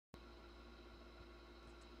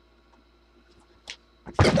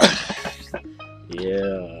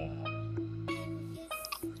Yeah.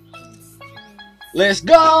 Let's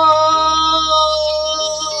go,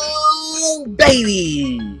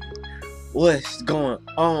 baby. What's going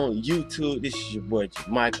on, YouTube? This is your boy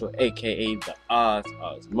Michael, aka the Oz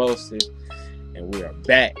Osmosis, and we are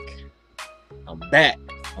back. I'm back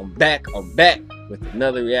with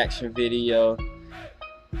another reaction video.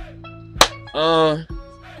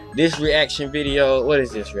 This reaction video, what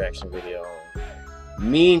is this reaction video on?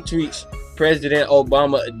 Mean Tweets President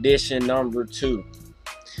Obama edition number 2.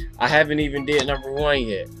 I haven't even did number 1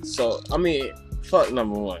 yet. So, I mean, fuck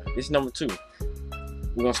number 1. This is number 2.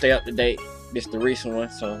 We're gonna stay up to date. This is the recent one,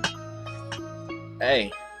 so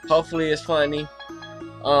hey, hopefully it's funny.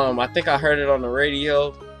 I think I heard it on the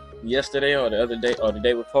radio yesterday or the other day or the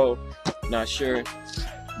day before. Not sure.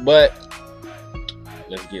 But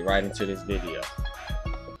let's get right into this video.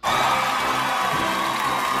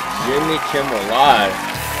 Jimmy Kimmel Live.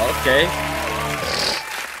 Okay.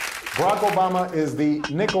 Barack Obama is the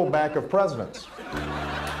Nickelback of presidents.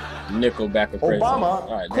 Nickelback of presidents.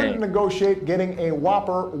 Obama couldn't negotiate getting a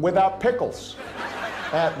Whopper without pickles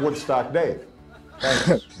at Woodstock Dave.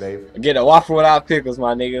 Thanks, Dave. Get a Whopper without pickles,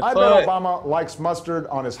 my nigga. I bet Obama likes mustard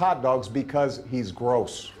on his hot dogs because he's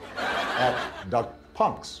gross. At Duck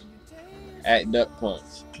Punks. At Duck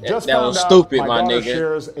Punks. Just that was found stupid, out my daughter nigga.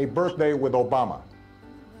 Shares a birthday with Obama.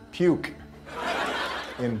 Puke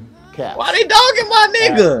in cats. Why they dogging my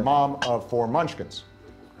nigga? At mom of 4 munchkins.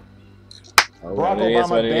 Oh, Barack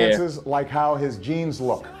Obama dances like how his jeans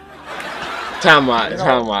look. Time out.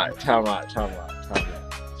 Stop.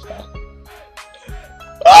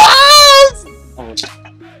 Oh!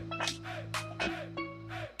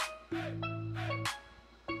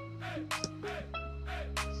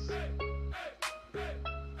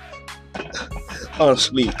 I'm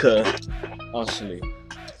asleep, cuz. I'm asleep.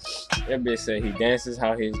 That bitch said he dances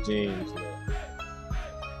how his jeans look.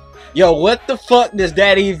 Yo, what the fuck does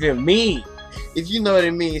that even mean? If you know what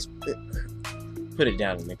it means, put it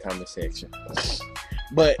down in the comment section.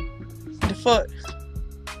 But the fuck?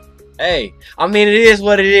 Hey, I mean, it is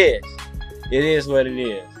what it is. It is what it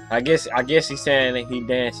is. I guess he's saying that he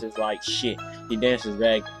dances like shit. He dances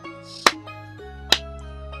ragged.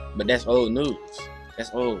 But that's old news.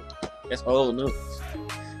 That's old news.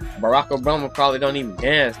 Barack Obama probably don't even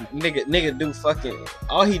dance. Nigga do fucking,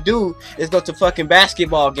 all he do is go to fucking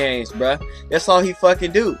basketball games, bruh. That's all he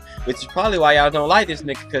fucking do. Which is probably why y'all don't like this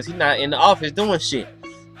nigga, because he's not in the office doing shit.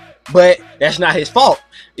 But that's not his fault.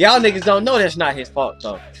 Y'all niggas don't know that's not his fault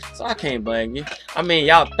though. So I can't blame you. I mean,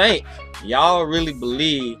 y'all really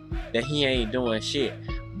believe that he ain't doing shit.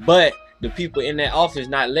 But the people in that office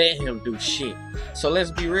not letting him do shit. So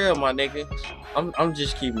let's be real, my nigga. I'm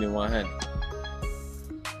just keeping it 100.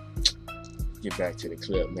 Get back to the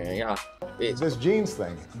clip, man. Y'all, this jeans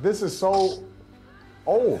thing. This is so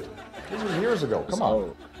old. This was years ago. Come on.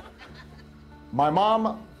 Old. My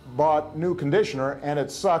mom bought new conditioner and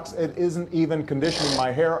it sucks. It isn't even conditioning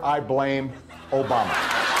my hair. I blame Obama.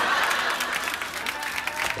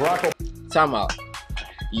 Time out.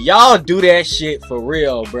 Y'all do that shit for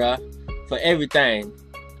real, bruh. For everything.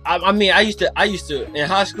 I mean, I used to in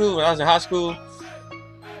high school, when I was in high school,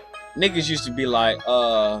 niggas used to be like,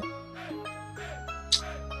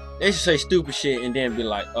 they used to say stupid shit and then be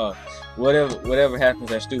like, whatever happens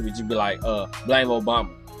that's stupid, you be like, blame Obama.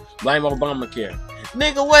 Blame Obamacare.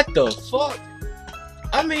 Nigga, what the fuck?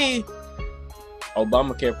 I mean,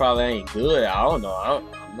 Obamacare probably ain't good. I don't know. I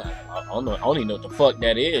don't even know what the fuck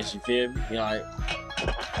that is, you feel me? You know, I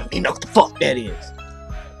don't even know what the fuck that is.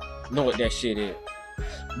 Know what that shit is.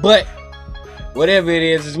 But whatever it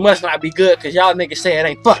is, it must not be good because y'all niggas say it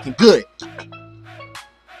ain't fucking good.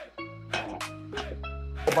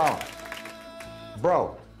 Obama.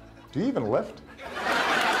 Bro, do you even lift?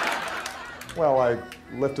 Well, I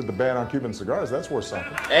lifted the ban on Cuban cigars. That's worth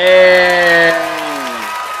something. Hey.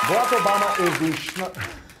 Barack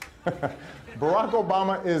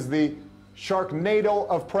Obama is the Sharknado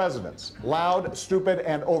of presidents. Loud, stupid,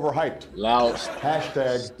 and overhyped. Loud,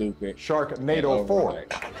 hashtag stupid, Sharknado 4.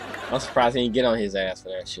 I'm surprised he didn't get on his ass for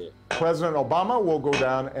that shit. President Obama will go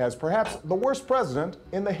down as perhaps the worst president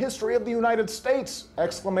in the history of the United States!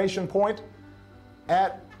 Exclamation point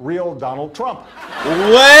at real Donald Trump.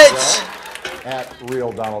 What? Well, at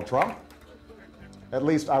real Donald Trump. At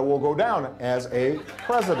least I will go down as a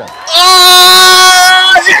president. Oh!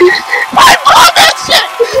 He pipe on that shit!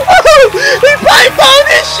 He pipe on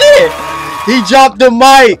this shit! He dropped the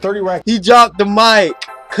mic! 30 rack. He dropped the mic!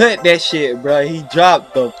 Cut that shit, bro. He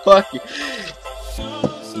dropped the fucking...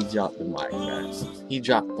 He dropped the mic, guys. He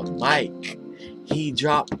dropped the mic. He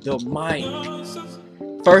dropped the mic.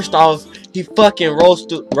 First off, he fucking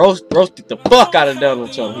roasted the fuck out of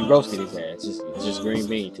Donald Trump. He roasted his ass. Just green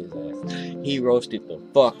bean to his ass. He roasted the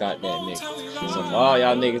fuck out that nigga. So for all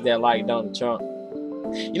y'all niggas that like Donald Trump,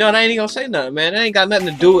 you know, I ain't gonna say nothing, man. That ain't got nothing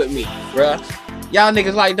to do with me, bruh. Y'all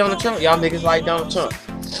niggas like Donald Trump. Y'all niggas like Donald Trump.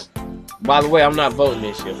 By the way, I'm not voting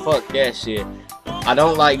this shit. Fuck that shit. I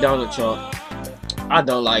don't like Donald Trump. I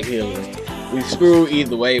don't like Hillary. We screwed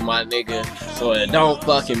either way, my nigga. So it don't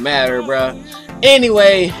fucking matter, bruh.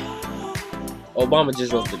 Anyway, Obama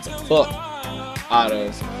just roasted the fuck out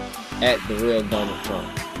of at the real Donald Trump.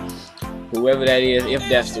 Whoever that is, if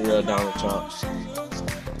that's the real Donald Trump.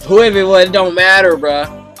 Whoever it was, it don't matter, bruh.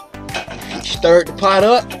 Stirred the pot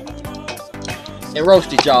up and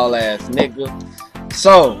roasted y'all ass, nigga.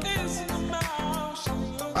 So,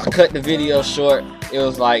 I cut the video short. It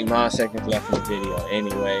was like 9 seconds left in the video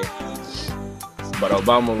anyway. But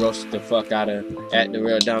Obama roasted the fuck out of at the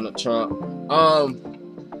real Donald Trump.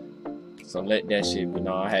 So let that shit be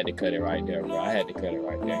known. I had to cut it right there, bro. I had to cut it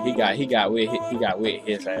right there. He got with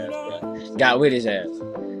his ass, bro. Got with his ass.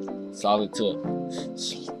 That's all it took.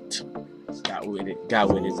 Got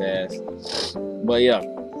with his ass. But yeah.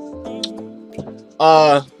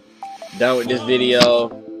 Done with this video.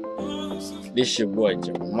 This your boy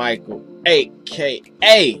Jermichael,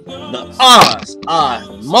 aka the Oz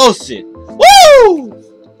Osmosis. Woo!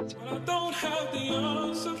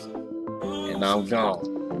 And I'm gone.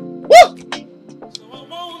 Woo!